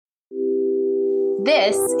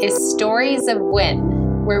This is Stories of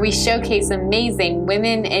WIN, where we showcase amazing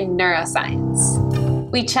women in neuroscience.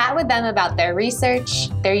 We chat with them about their research,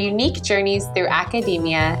 their unique journeys through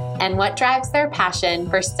academia, and what drives their passion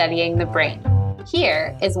for studying the brain.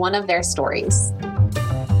 Here is one of their stories.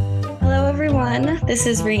 Hello, everyone. This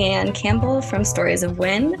is Rhianne Campbell from Stories of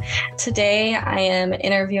WIN. Today, I am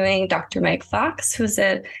interviewing Dr. Meg Fox, who's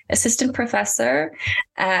an assistant professor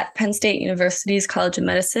at Penn State University's College of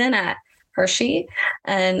Medicine at Hershey,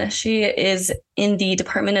 and she is in the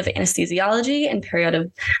Department of Anesthesiology and Perioperative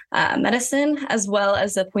Medicine, as well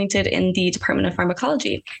as appointed in the Department of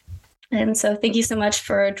Pharmacology. And so thank you so much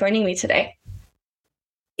for joining me today.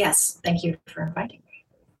 Yes, thank you for inviting me.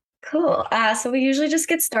 Cool. So we usually just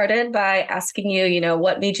get started by asking you,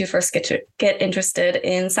 what made you first get interested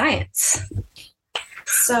in science?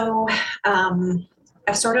 So I've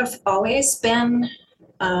sort of always been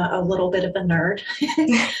a little bit of a nerd.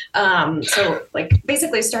 So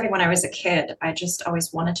basically starting when I was a kid, I just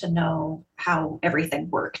always wanted to know how everything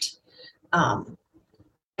worked.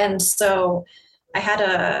 And so I had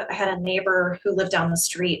a neighbor who lived down the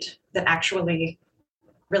street that actually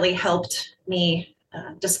really helped me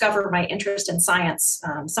discover my interest in science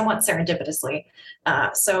somewhat serendipitously.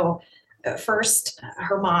 First,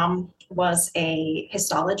 her mom was a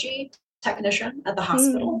histology technician at the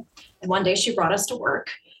hospital. And one day she brought us to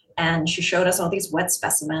work and she showed us all these wet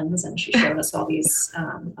specimens and she showed us all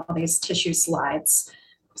these tissue slides.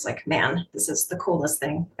 I was like, man, this is the coolest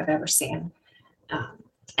thing I've ever seen.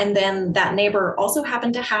 And then that neighbor also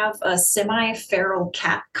happened to have a semi-feral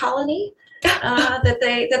cat colony that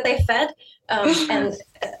they fed. And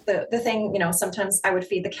the thing, sometimes I would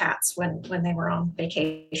feed the cats when they were on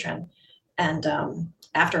vacation. And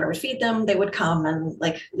after I would feed them, they would come and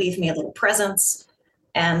leave me a little presents.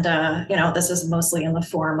 And, this is mostly in the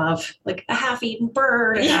form of a half-eaten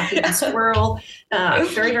bird, a half-eaten squirrel,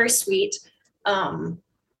 very, very sweet.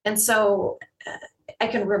 And so I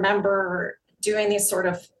can remember doing these sort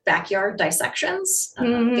of backyard dissections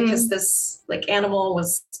because this animal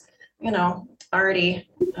was, already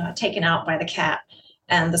taken out by the cat.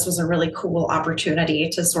 And this was a really cool opportunity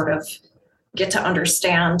to sort of get to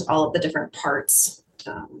understand all of the different parts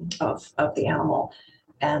of the animal.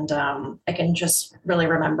 And I can just really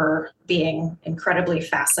remember being incredibly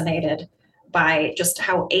fascinated by just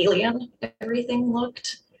how alien everything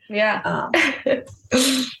looked. Yeah.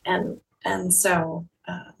 And so,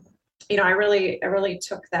 I really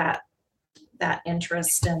took that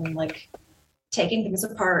interest in taking things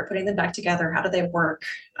apart, putting them back together. How do they work?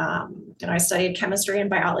 I studied chemistry and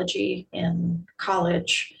biology in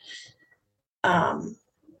college. And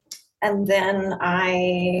then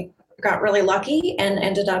I got really lucky and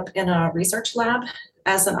ended up in a research lab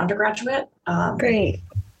as an undergraduate. Great.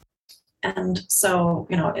 And so,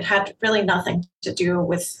 it had really nothing to do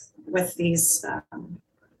with these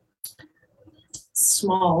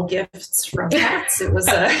small gifts from cats. It was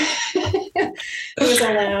a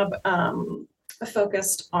lab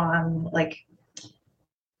focused on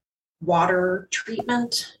water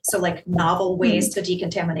treatment. So novel ways to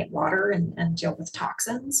decontaminate water and deal with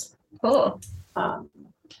toxins. Cool.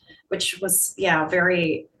 Which was,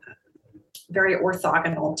 very, very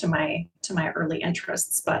orthogonal to my early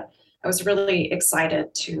interests. But I was really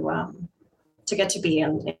excited to get to be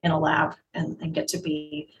in a lab and get to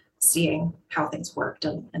be seeing how things worked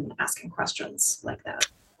and asking questions like that.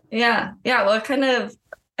 Yeah. Well, kind of,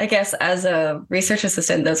 I guess, as a research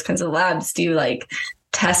assistant, those kinds of labs, do you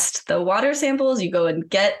test the water samples? You go and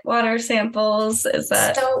get water samples? Is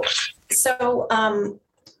that so?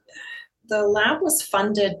 The lab was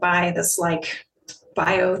funded by this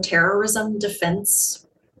bioterrorism defense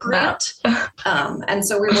grant, and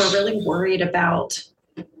so we were really worried about,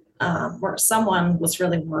 or someone was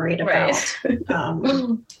really worried about,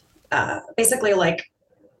 basically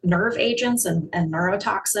nerve agents and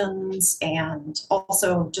neurotoxins, and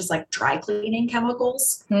also just dry cleaning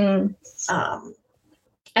chemicals. And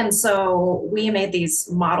so we made these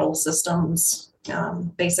model systems,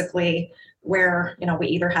 basically where, we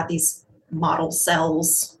either had these model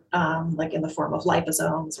cells, in the form of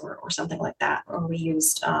liposomes or something like that, or we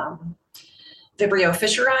used Vibrio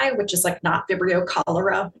fischeri, which is not Vibrio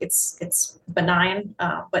cholera. It's benign,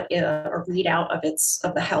 but a readout of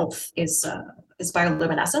the health is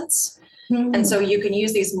bioluminescence. And so you can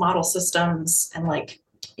use these model systems and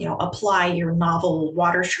apply your novel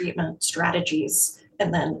water treatment strategies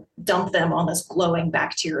and then dump them on this glowing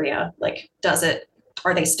bacteria.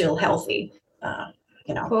 Are they still healthy?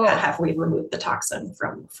 Cool. Have we removed the toxin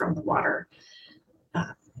from the water?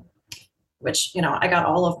 Which, I got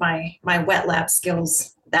all of my wet lab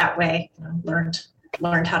skills that way. Learned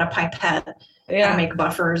learned how to pipette, how to make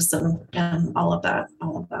buffers, and all of that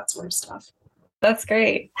sort of stuff. That's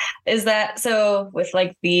great. Is that so with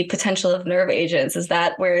like the potential of nerve agents, is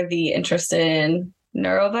that where the interest in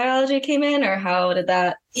neurobiology came in, or how did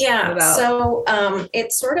that come about? So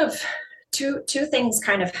it's sort of two things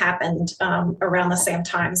kind of happened around the same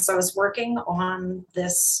time. So I was working on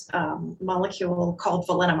this molecule called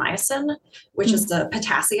valinomycin, which is the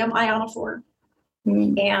potassium ionophore.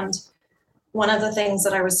 And one of the things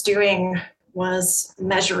that I was doing was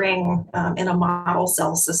measuring in a model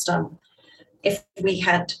cell system. If we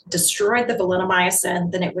had destroyed the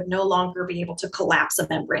valinomycin, then it would no longer be able to collapse a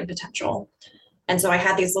membrane potential. And so I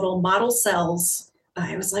had these little model cells.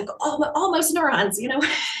 I was like, almost neurons,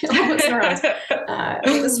 almost neurons.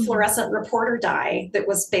 This fluorescent reporter dye that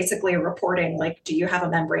was basically reporting, like, do you have a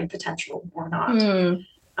membrane potential or not?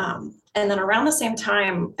 And then around the same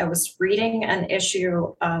time, I was reading an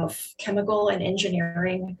issue of Chemical and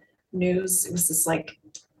Engineering News. It was this like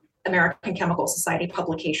American Chemical Society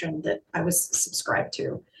publication that I was subscribed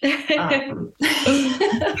to.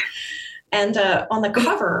 And on the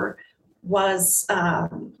cover were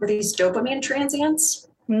these dopamine transients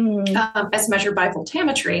as measured by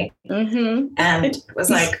voltammetry. And it was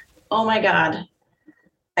like, oh my God.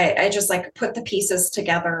 I just like put the pieces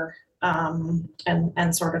together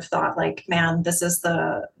and sort of thought like, man, this is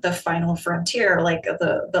the final frontier, like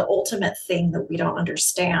the ultimate thing that we don't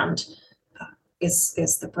understand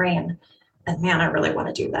is the brain. And man, I really want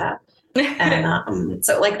to do that. And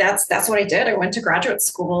so like that's what I did. I went to graduate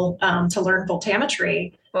school to learn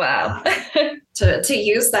voltammetry. Wow. To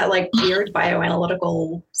use that like weird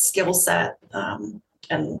bioanalytical skill set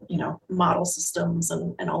and model systems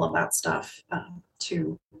and all of that stuff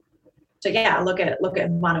to look at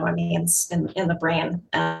monoamines in the brain.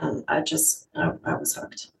 And I was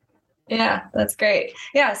hooked. Yeah, that's great.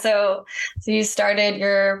 Yeah, so you started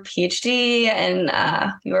your PhD and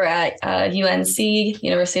you were at UNC,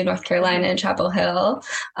 University of North Carolina in Chapel Hill.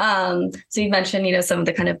 So you mentioned, some of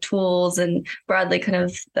the kind of tools and broadly kind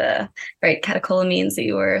of the catecholamines that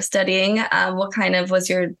you were studying. What kind of was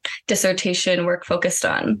your dissertation work focused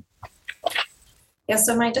on? Yeah,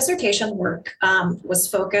 so my dissertation work was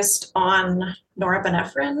focused on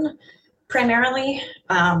norepinephrine primarily,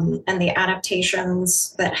 and the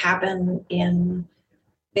adaptations that happen in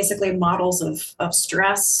basically models of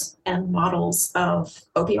stress and models of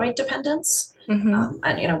opioid dependence.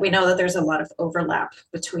 And we know that there's a lot of overlap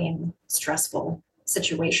between stressful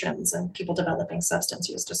situations and people developing substance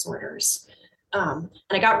use disorders. And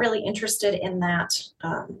I got really interested in that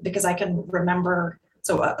because I can remember.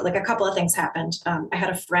 So like a couple of things happened. I had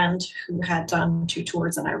a friend who had done 2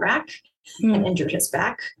 tours in Iraq and injured his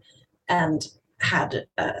back and had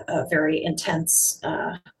a very intense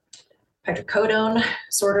hydrocodone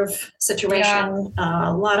sort of situation,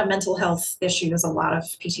 a lot of mental health issues, a lot of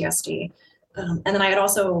PTSD. And then I had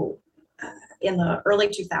also, in the early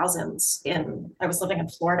 2000s, I was living in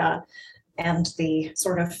Florida, and the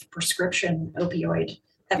sort of prescription opioid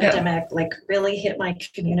epidemic like really hit my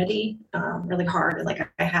community really hard. And like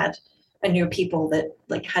I knew people that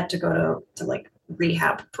like had to go to like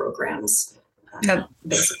rehab programs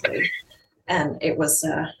basically. And it was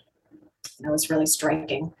really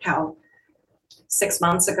striking how 6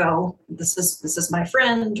 months ago, this is my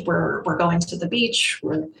friend, we're going to the beach,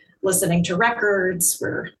 we're listening to records,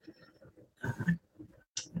 we're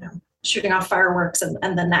shooting off fireworks,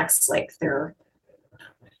 and the next, like, they're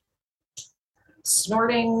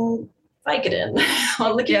snorting Vicodin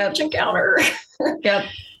on the kitchen counter. Yep.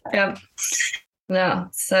 No,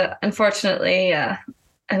 so unfortunately,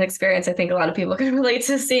 an experience I think a lot of people can relate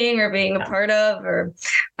to seeing or being a part of, or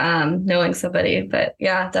knowing somebody. But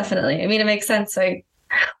yeah, definitely. I mean, it makes sense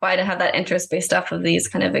why to have that interest based off of these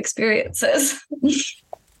kind of experiences.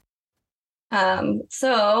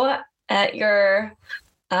 So at your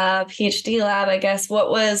PhD lab, I guess, what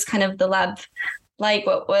was kind of the lab like?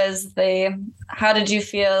 How did you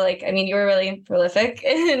feel like, I mean, you were really prolific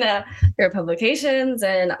in your publications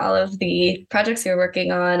and all of the projects you were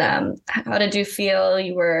working on. How did you feel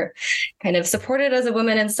you were kind of supported as a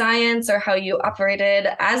woman in science, or how you operated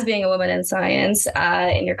as being a woman in science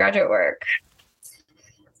in your graduate work?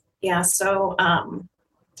 Yeah, so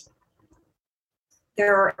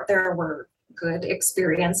there were good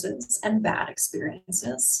experiences and bad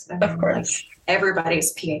experiences. I mean, of course. Like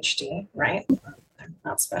everybody's PhD, right? I'm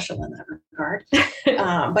not special in that regard.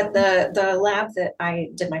 But the lab that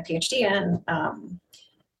I did my PhD in,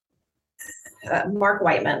 Mark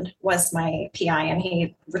Whiteman was my PI, and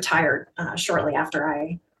he retired shortly after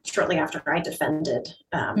I defended,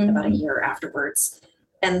 about a year afterwards.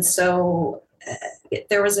 And so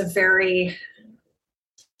there was a very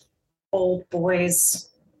old boys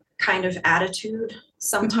kind of attitude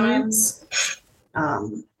sometimes,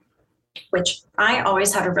 which I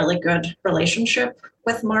always had a really good relationship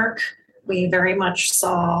with Mark. We very much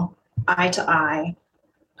saw eye to eye.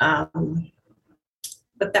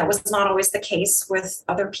 But that was not always the case with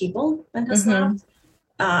other people in his lab.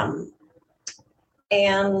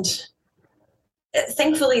 And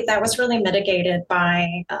thankfully, that was really mitigated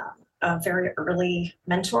by a very early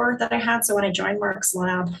mentor that I had. So when I joined Mark's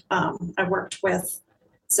lab, I worked with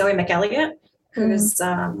Zoe McElligott, who's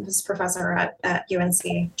his professor at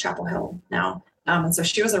UNC Chapel Hill now. And so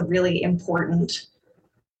she was a really important,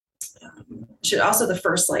 she was also the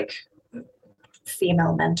first like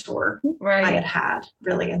female mentor I had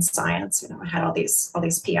really in science. I had all these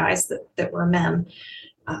PIs that were men.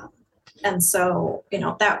 And so,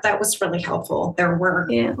 that was really helpful. There were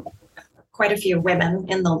quite a few women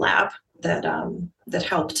in the lab that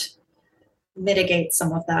helped mitigate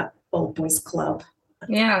some of that old boys club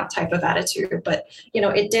type of attitude. But,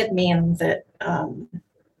 it did mean that,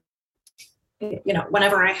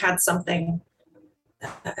 whenever I had something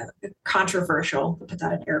controversial, put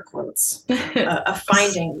that in air quotes, a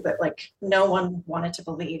finding that like no one wanted to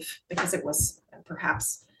believe because it was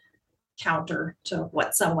perhaps counter to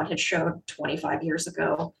what someone had showed 25 years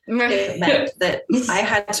ago. It meant that I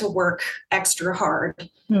had to work extra hard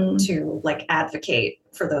to like advocate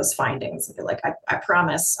for those findings and be like, I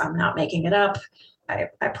promise I'm not making it up.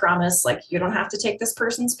 I promise like you don't have to take this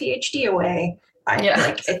person's PhD away.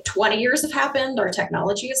 Like 20 years have happened, our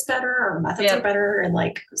technology is better, our methods are better, and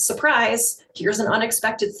like surprise, here's an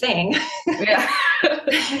unexpected thing.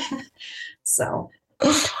 So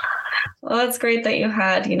well, that's great that you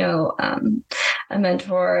had, a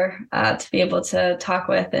mentor to be able to talk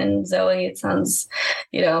with. And Zoe, it sounds,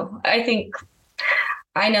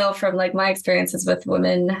 I know from like my experiences with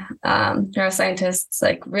women neuroscientists,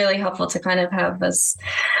 like really helpful to kind of have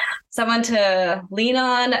someone to lean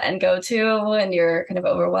on and go to when you're kind of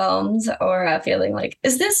overwhelmed or feeling like,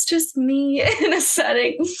 is this just me in a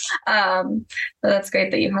setting? But that's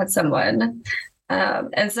great that you had someone.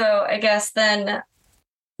 And so I guess then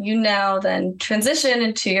you now then transition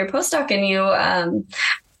into your postdoc and you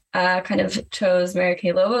kind of chose Mary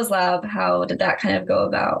Kay Lobo's lab. How did that kind of go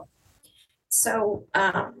about? So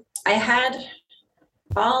I had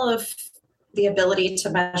all of the ability to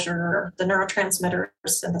measure the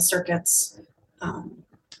neurotransmitters and the circuits.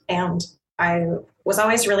 And I was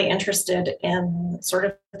always really interested in sort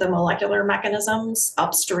of the molecular mechanisms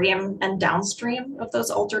upstream and downstream of those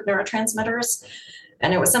altered neurotransmitters.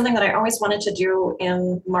 And it was something that I always wanted to do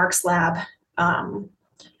in Mark's lab.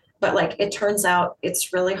 But like, it turns out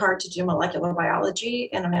it's really hard to do molecular biology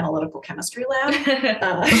in an analytical chemistry lab.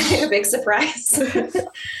 Big surprise.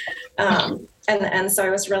 And so I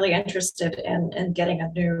was really interested in getting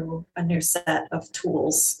a new set of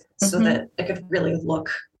tools so that I could really look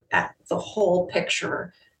at the whole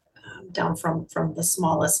picture down from the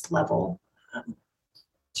smallest level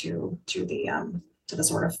to the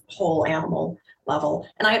sort of whole animal level.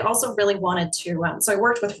 And I had also really wanted to, so I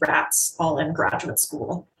worked with rats all in graduate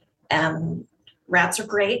school, and rats are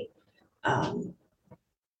great, but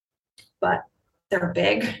they're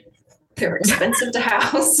big. They're expensive to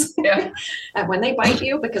house. And when they bite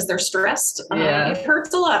you because they're stressed, it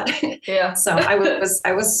hurts a lot. So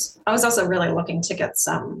I was also really looking to get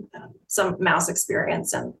some mouse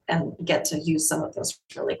experience and get to use some of those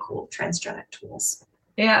really cool transgenic tools.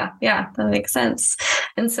 Yeah, that makes sense.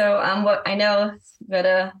 And so what I know you've got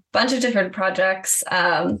a bunch of different projects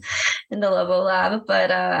in the Lobo lab,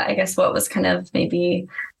 but I guess what was kind of maybe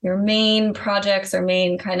your main projects or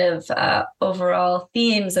main kind of overall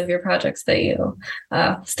themes of your projects that you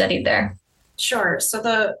studied there? Sure.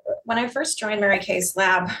 So when I first joined Mary Kay's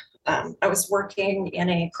lab, I was working in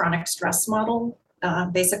a chronic stress model,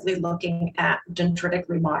 basically looking at dendritic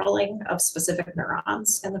remodeling of specific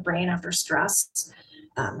neurons in the brain after stress.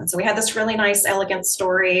 And so we had this really nice, elegant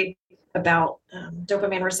story about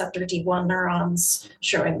dopamine receptor D1 neurons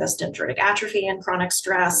showing this dendritic atrophy in chronic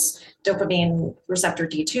stress, dopamine receptor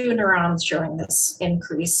D2 neurons showing this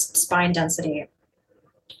increased spine density.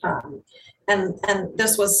 And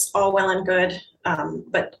this was all well and good,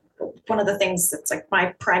 but one of the things that's like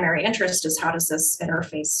my primary interest is how does this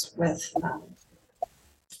interface with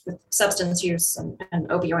substance use and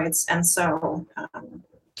opioids. And so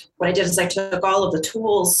what I did is I took all of the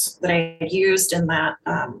tools that I used in that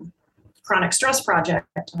chronic stress project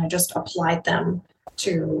and I just applied them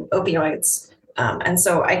to opioids. And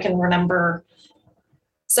so I can remember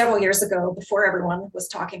several years ago, before everyone was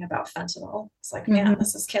talking about fentanyl, it's like, man,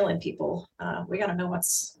 this is killing people. We gotta know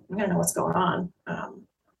what's going on.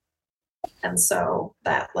 And so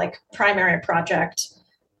that like primary project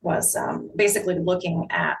was basically looking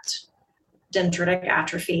at dendritic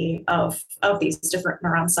atrophy of these different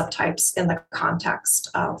neuron subtypes in the context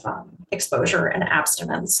of exposure and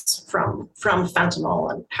abstinence from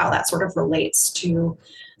fentanyl, and how that sort of relates to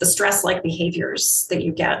the stress-like behaviors that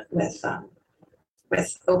you get with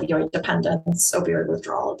opioid dependence, opioid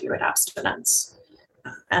withdrawal, opioid abstinence.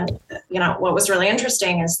 And what was really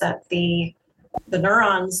interesting is that the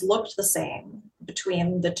neurons looked the same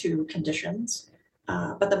between the two conditions,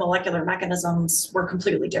 but the molecular mechanisms were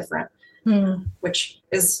completely different. Which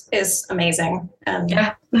is amazing and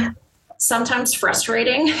sometimes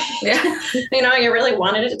frustrating. Yeah. You really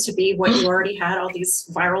wanted it to be what you already had all these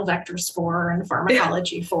viral vectors for and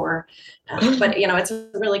pharmacology for. But, it's a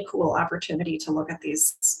really cool opportunity to look at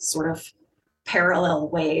these sort of parallel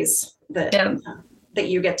ways that that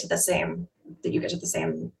you get to the same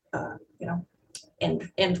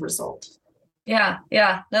end result. Yeah.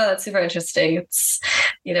 No, that's super interesting. It's,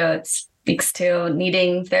 it speaks to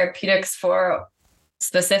needing therapeutics for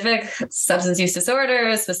specific substance use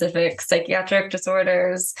disorders, specific psychiatric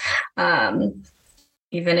disorders,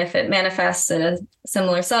 even if it manifests in a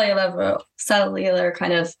similar cellular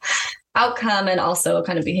kind of outcome, and also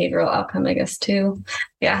kind of behavioral outcome, I guess, too.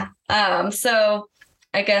 Yeah. So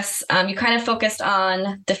I guess you kind of focused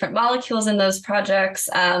on different molecules in those projects.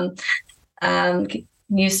 Can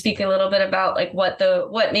you speak a little bit about like what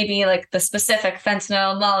maybe like the specific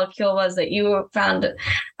fentanyl molecule was that you found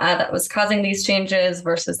that was causing these changes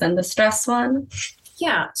versus then the stress one?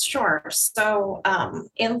 Yeah, sure. So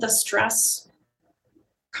in the stress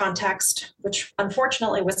context, which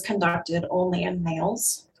unfortunately was conducted only in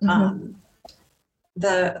males,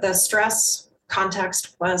 the stress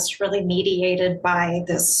context was really mediated by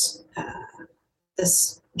this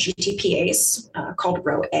GTPase called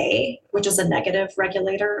RhoA, which is a negative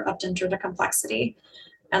regulator of dendritic complexity.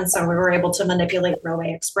 And so we were able to manipulate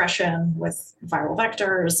RhoA expression with viral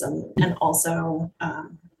vectors and also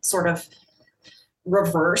sort of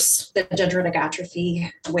reverse the dendritic atrophy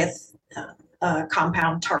with a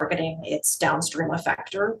compound targeting its downstream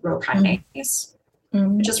effector, Rho kinase,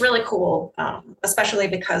 which is really cool, especially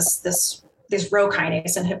because these Rho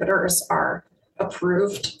kinase inhibitors are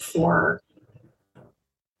approved for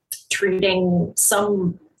treating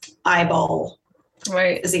some eyeball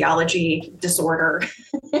physiology disorder.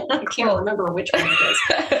 I can't remember which one it is.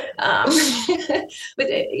 But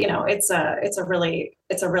it's a really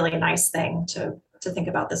nice thing to think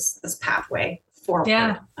about this pathway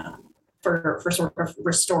forward for sort of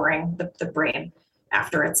restoring the brain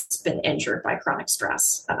after it's been injured by chronic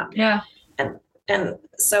stress. And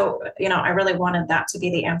so, I really wanted that to be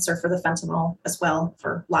the answer for the fentanyl as well,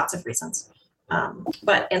 for lots of reasons.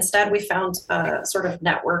 But instead, we found a sort of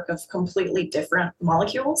network of completely different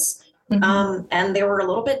molecules, and they were a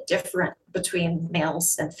little bit different between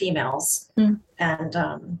males and females.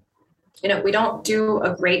 And, we don't do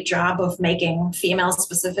a great job of making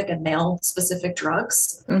female-specific and male-specific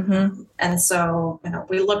drugs. And so,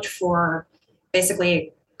 we looked for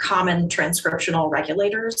basically common transcriptional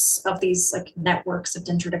regulators of these like networks of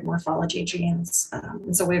dendritic morphology genes.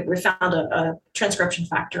 And so we found a transcription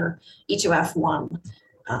factor, E2F1,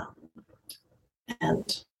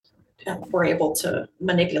 and we're able to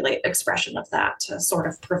manipulate expression of that to sort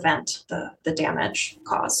of prevent the damage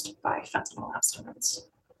caused by fentanyl abstinence.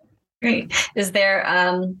 Great. Is there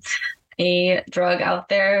a drug out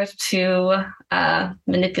there to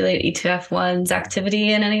manipulate E2F1's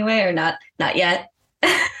activity in any way, or not yet?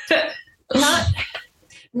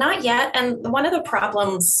 Not yet. And one of the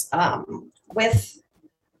problems with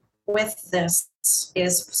this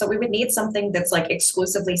is, so we would need something that's like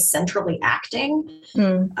exclusively centrally acting,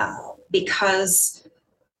 because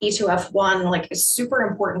E2F1 like is super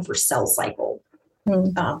important for cell cycle.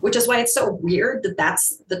 Which is why it's so weird that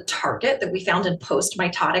that's the target that we found in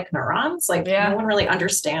post-mitotic neurons. Like no one really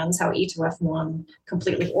understands how E2F1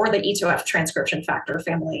 completely, or the E2F transcription factor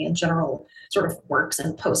family in general, sort of works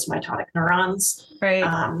in post-mitotic neurons. Right.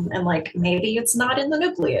 And like maybe it's not in the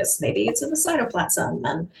nucleus, maybe it's in the cytoplasm.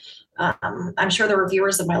 And I'm sure the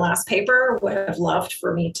reviewers of my last paper would have loved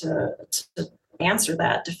for me to answer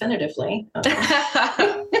that definitively. But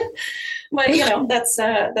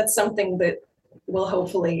that's something that will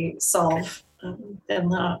hopefully solve in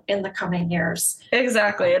the coming years.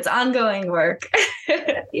 Exactly. It's ongoing work.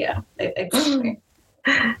 Yeah, exactly.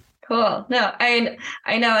 Cool. No, I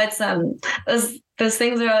know it's those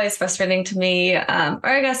things are always frustrating to me, or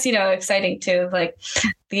I guess exciting too. Like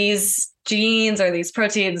these genes or these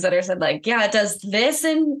proteins that are said like, yeah, it does this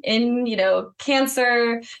in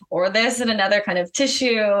cancer or this in another kind of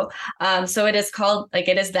tissue. So it is called like,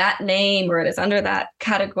 it is that name or it is under that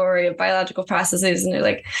category of biological processes. And you're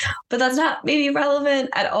like, but that's not maybe relevant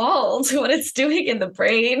at all to what it's doing in the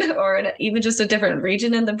brain or in even just a different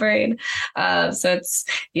region in the brain. So it's,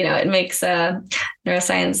 it makes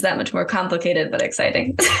neuroscience that much more complicated, but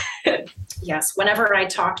exciting. Yes. Whenever I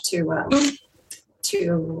talk to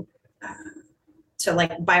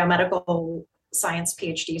like biomedical science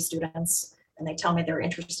PhD students and they tell me they're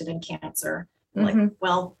interested in cancer, I'm like,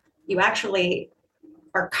 well, you actually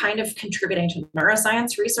are kind of contributing to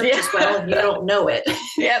neuroscience research as well, and you don't know it.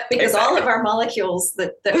 Because all of our molecules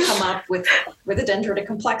that come up with the dendritic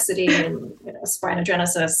complexity and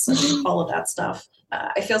spinogenesis and all of that stuff,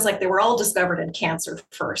 it feels like they were all discovered in cancer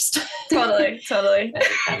first. Totally.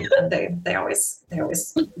 and they always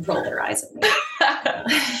roll their eyes at me.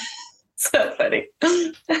 So funny.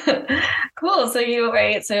 Cool. So you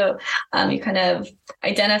kind of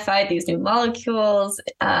identified these new molecules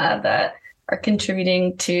that are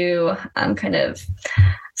contributing to kind of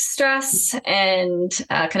stress and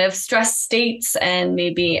kind of stress states and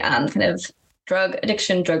maybe kind of drug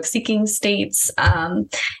addiction, drug seeking states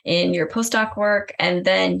in your postdoc work. And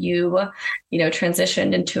then you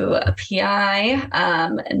transitioned into a PI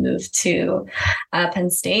and moved to Penn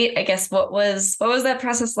State. I guess what was that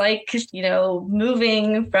process like,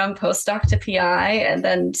 moving from postdoc to PI and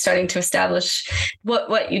then starting to establish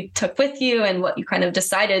what you took with you and what you kind of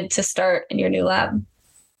decided to start in your new lab?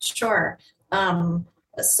 Sure.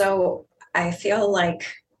 So I feel like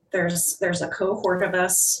there's a cohort of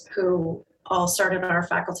us who all started our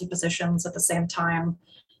faculty positions at the same time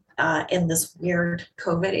in this weird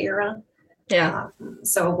COVID era. Yeah.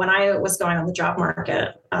 So when I was going on the job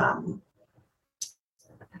market,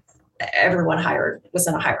 everyone was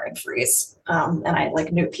in a hiring freeze. And I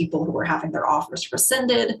knew people who were having their offers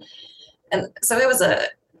rescinded. And so it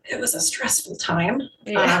was a stressful time,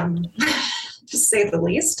 to say the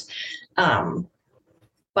least.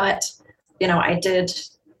 But, I did,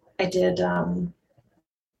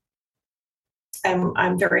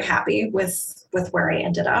 I'm very happy with where I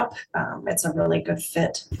ended up. It's a really good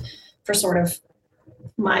fit for sort of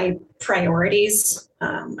my priorities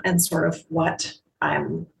and sort of what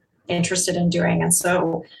I'm interested in doing. And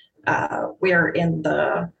so we're in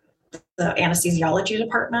the anesthesiology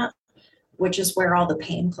department, which is where all the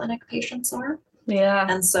pain clinic patients are. Yeah.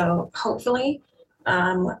 And so hopefully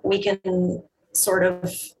we can sort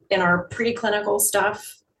of, in our preclinical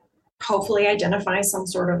stuff, hopefully identify some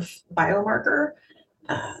sort of biomarker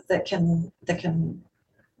that can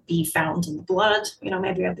be found in the blood.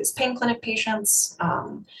 Maybe we have these pain clinic patients.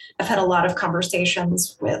 I've had a lot of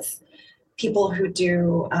conversations with people who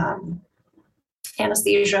do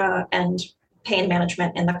anesthesia and pain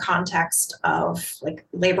management in the context of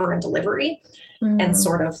labor and delivery and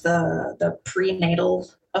sort of the prenatal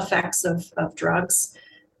effects of drugs.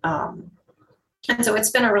 And so it's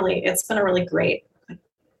been a really great,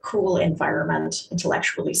 cool environment,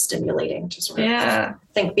 intellectually stimulating to sort of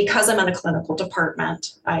think. Because I'm in a clinical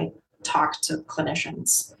department, I talk to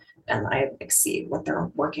clinicians and I see what they're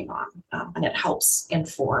working on, and it helps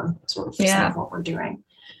inform sort of some of what we're doing.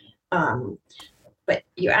 But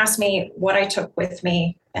you asked me what I took with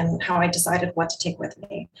me and how I decided what to take with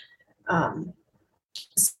me.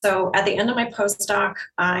 So at the end of my postdoc,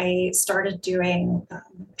 I started doing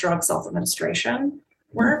drug self-administration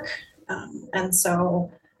work. And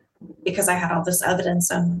so because I had all this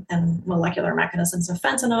evidence and molecular mechanisms of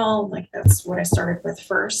fentanyl, that's what I started with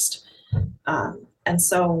first. And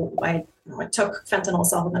so I took fentanyl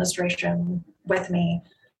self-administration with me.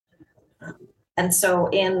 And so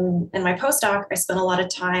in my postdoc, I spent a lot of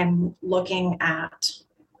time looking at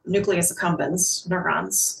nucleus accumbens,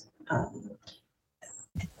 neurons.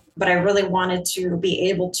 But I really wanted to be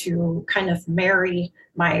able to kind of marry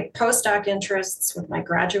my postdoc interests with my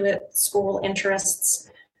graduate school interests.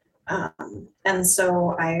 And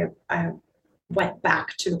so I went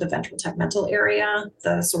back to the ventral tegmental area,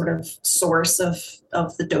 the sort of source of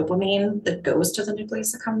the dopamine that goes to the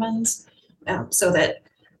nucleus accumbens, so that,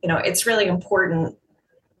 it's really important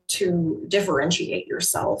to differentiate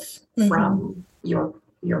yourself from your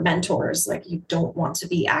mentors. You don't want to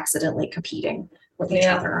be accidentally competing with each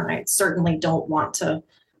other. And I certainly don't want to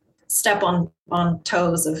step on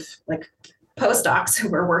toes of postdocs who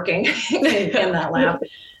were working in that lab.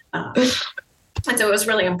 And so it was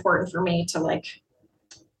really important for me to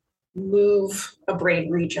move a brain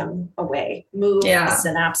region away, move the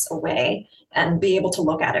synapse away, and be able to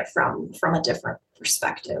look at it from a different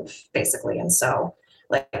perspective, basically. And so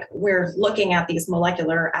like we're looking at these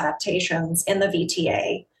molecular adaptations in the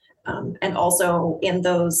VTA, and also in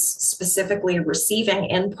those specifically receiving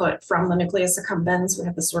input from the nucleus accumbens. We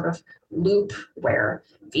have this sort of loop where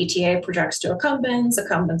VTA projects to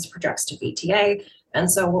accumbens projects to VTA.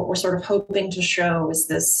 And so what we're sort of hoping to show is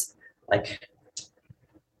this like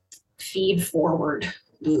feed forward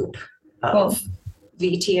loop of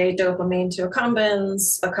VTA dopamine to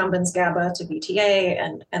accumbens GABA to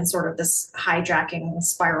VTA, and sort of this hijacking,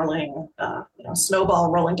 spiraling,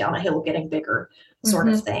 snowball rolling down a hill, getting bigger sort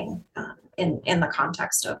of thing in the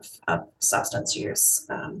context of substance use.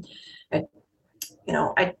 I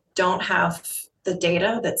don't have the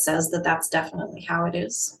data that says that that's definitely how it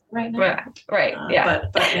is right now. Right. Yeah.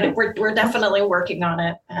 But we're definitely working on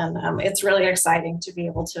it, and it's really exciting to be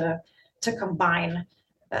able to combine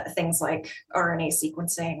things like RNA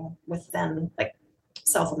sequencing with then like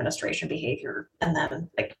self-administration behavior, and then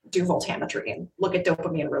like do voltammetry and look at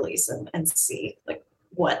dopamine release and see like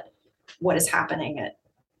what is happening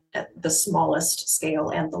at the smallest scale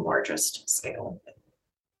and the largest scale.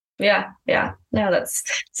 Yeah. No, that's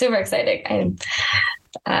super exciting.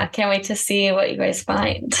 I can't wait to see what you guys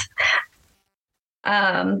find.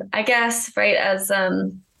 I guess, right, as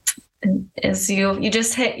you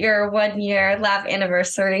just hit your 1 year lab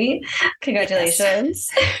anniversary.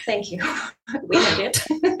 Congratulations. Yes. Thank you. We made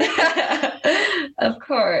it. Of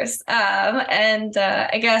course. And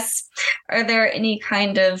I guess, are there any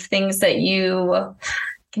kind of things that you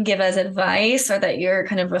can give as advice, or that you're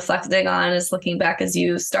kind of reflecting on as looking back as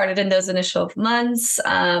you started in those initial months,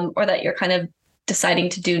 or that you're kind of deciding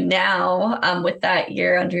to do now with that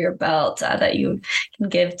year under your belt, that you can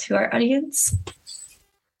give to our audience?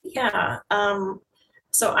 Yeah.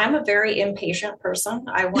 So I'm a very impatient person.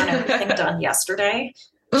 I want everything done yesterday,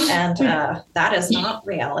 and that is not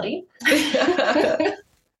reality.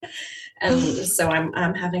 And so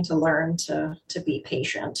I'm having to learn to be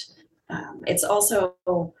patient.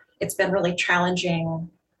 It's been really challenging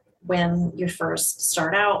when you first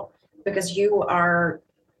start out, because you are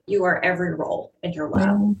every role in your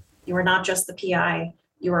lab. You are not just the PI.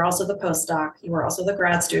 You are also the postdoc. You are also the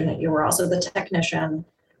grad student. You are also the technician.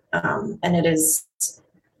 And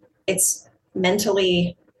it's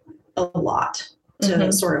mentally a lot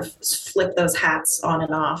to sort of flip those hats on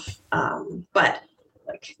and off. But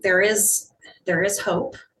like there is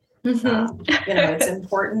hope. It's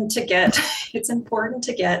important to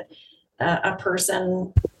get a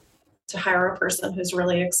person, to hire a person who's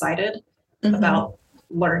really excited about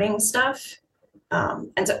learning stuff.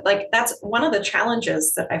 And so, like, that's one of the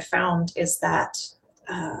challenges that I found, is that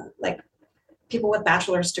like people with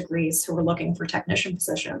bachelor's degrees who were looking for technician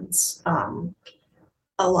positions,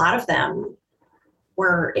 a lot of them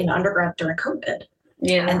were in undergrad during COVID.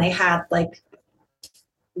 Yeah. And they had like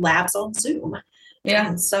labs on Zoom. Yeah.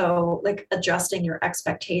 And so like adjusting your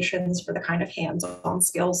expectations for the kind of hands-on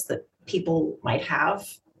skills that people might have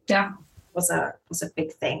was a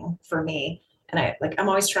big thing for me. And I'm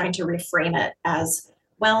always trying to reframe it as,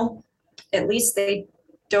 well, at least they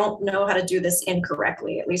don't know how to do this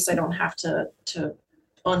incorrectly. At least I don't have to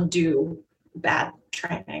undo bad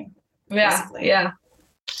training. Basically. Yeah.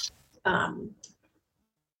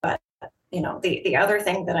 But the other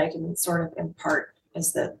thing that I can sort of impart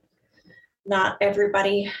is that not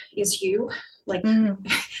everybody is you. Like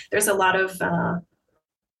there's a lot of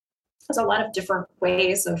different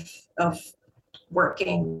ways of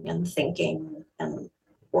working and thinking and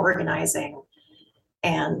organizing.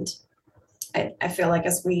 And I feel like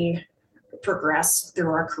as we progress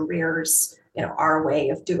through our careers, our way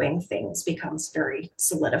of doing things becomes very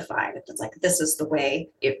solidified. It's like, this is the way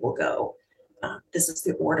it will go. This is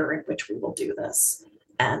the order in which we will do this.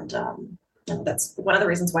 And that's one of the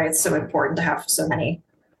reasons why it's so important to have so many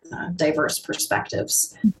diverse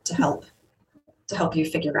perspectives to help you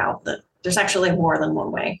figure out that there's actually more than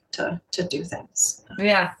one way to do things.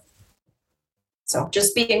 Yeah. So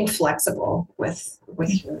just being flexible with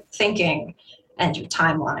your thinking and your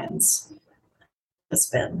timelines has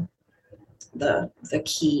been the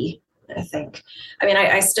key, I think. I mean,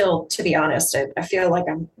 I still, to be honest, I feel like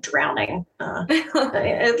I'm drowning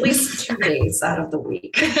at least 2 days out of the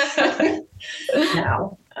week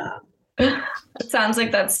now. It sounds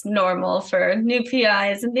like that's normal for new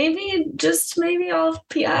PIs, and maybe all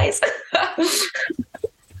PIs.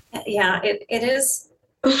 Yeah, it is.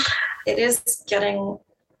 It is getting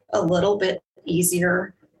a little bit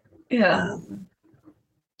easier. Yeah.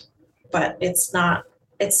 But it's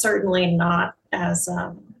certainly not as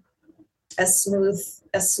smooth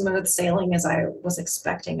sailing as I was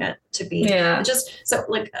expecting it to be. Yeah. Just so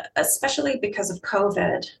like, especially because of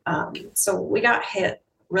COVID. So we got hit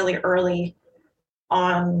really early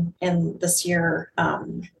on in this year.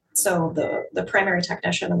 So the primary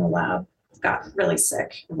technician in the lab got really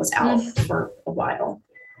sick and was out for a while.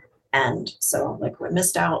 And so like we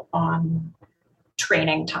missed out on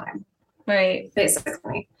training time. Right.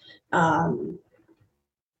 Basically.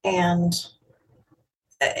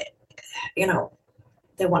 You know,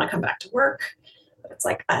 they want to come back to work. But it's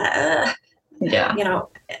like, yeah, you know,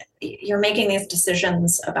 you're making these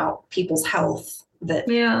decisions about people's health that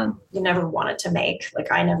you never wanted to make.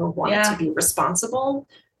 Like I never wanted to be responsible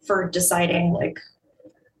for deciding like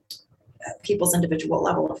people's individual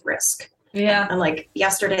level of risk. Yeah. And like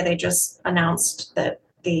yesterday, they just announced that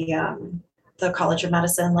the College of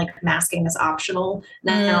Medicine, like masking is optional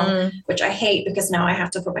now, which I hate because now I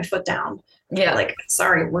have to put my foot down. Yeah. Like,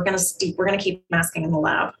 sorry, we're gonna keep masking in the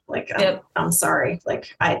lab. Like, I'm sorry.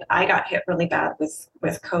 Like, I got hit really bad with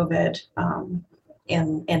COVID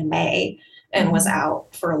in May and was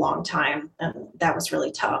out for a long time, and that was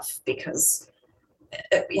really tough because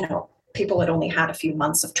you know people had only had a few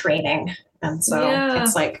months of training, and so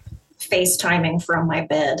it's like FaceTiming from my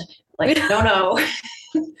bed. Like, no.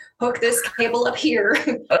 Hook this cable up here.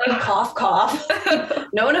 Cough, cough.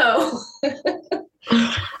 No.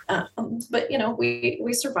 But you know,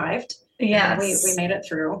 we survived. Yes, we made it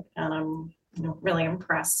through, and I'm really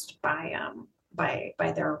impressed by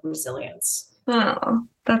their resilience. Oh,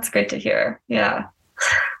 that's great to hear. Yeah.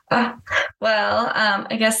 Well,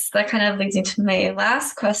 I guess that kind of leads me to my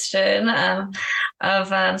last question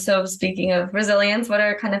so speaking of resilience, what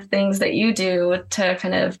are kind of things that you do to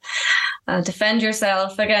kind of defend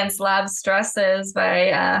yourself against lab stresses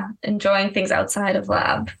by enjoying things outside of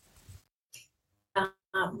lab?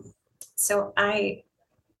 So I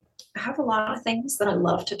have a lot of things that I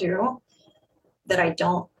love to do that I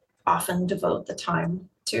don't often devote the time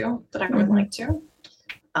to that I would like to.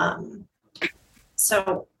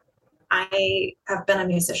 So I have been a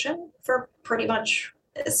musician for pretty much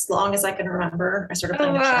as long as I can remember. I started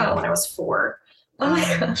playing the piano when I was 4. Oh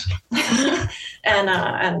my gosh.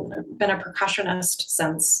 and been a percussionist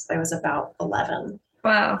since I was about 11.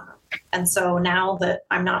 Wow. And so now that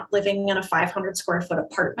I'm not living in a 500 square foot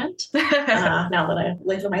apartment, now that I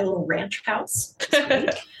live in my little ranch house,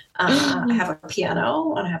 I have a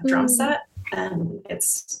piano and I have a drum set, and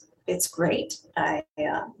it's great.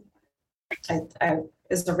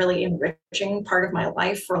 Is a really enriching part of my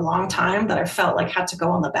life for a long time that I felt like had to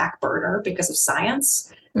go on the back burner because of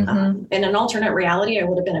science. In an alternate reality, I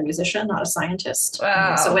would have been a musician, not a scientist.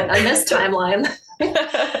 Wow. So in this timeline, we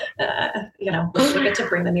get to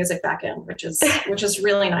bring the music back in, which is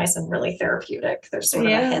really nice and really therapeutic. There's sort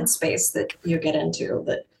of a headspace that you get into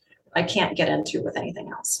that I can't get into with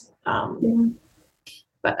anything else.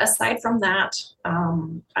 But aside from that,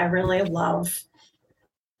 I really love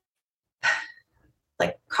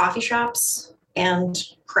like coffee shops and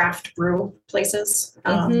craft brew places.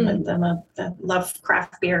 And I love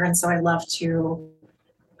craft beer. And so I love to,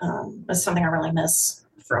 that's something I really miss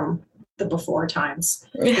from the before times,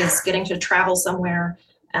 is getting to travel somewhere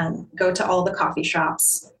and go to all the coffee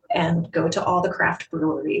shops and go to all the craft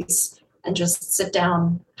breweries and just sit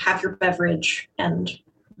down, have your beverage, and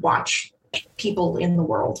watch people in the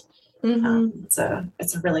world. It's a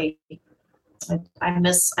really, I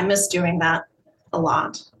miss doing that a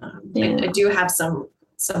lot. I do have some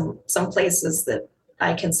places that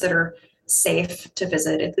I consider safe to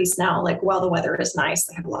visit, at least now, like while the weather is nice,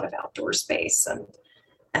 they have a lot of outdoor space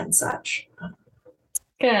and such.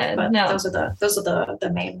 Good. But those are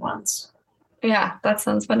the main ones. Yeah, that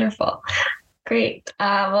sounds wonderful. Great.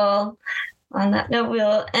 Well, on that note,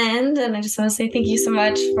 we'll end. And I just want to say thank you so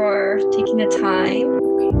much for taking the time.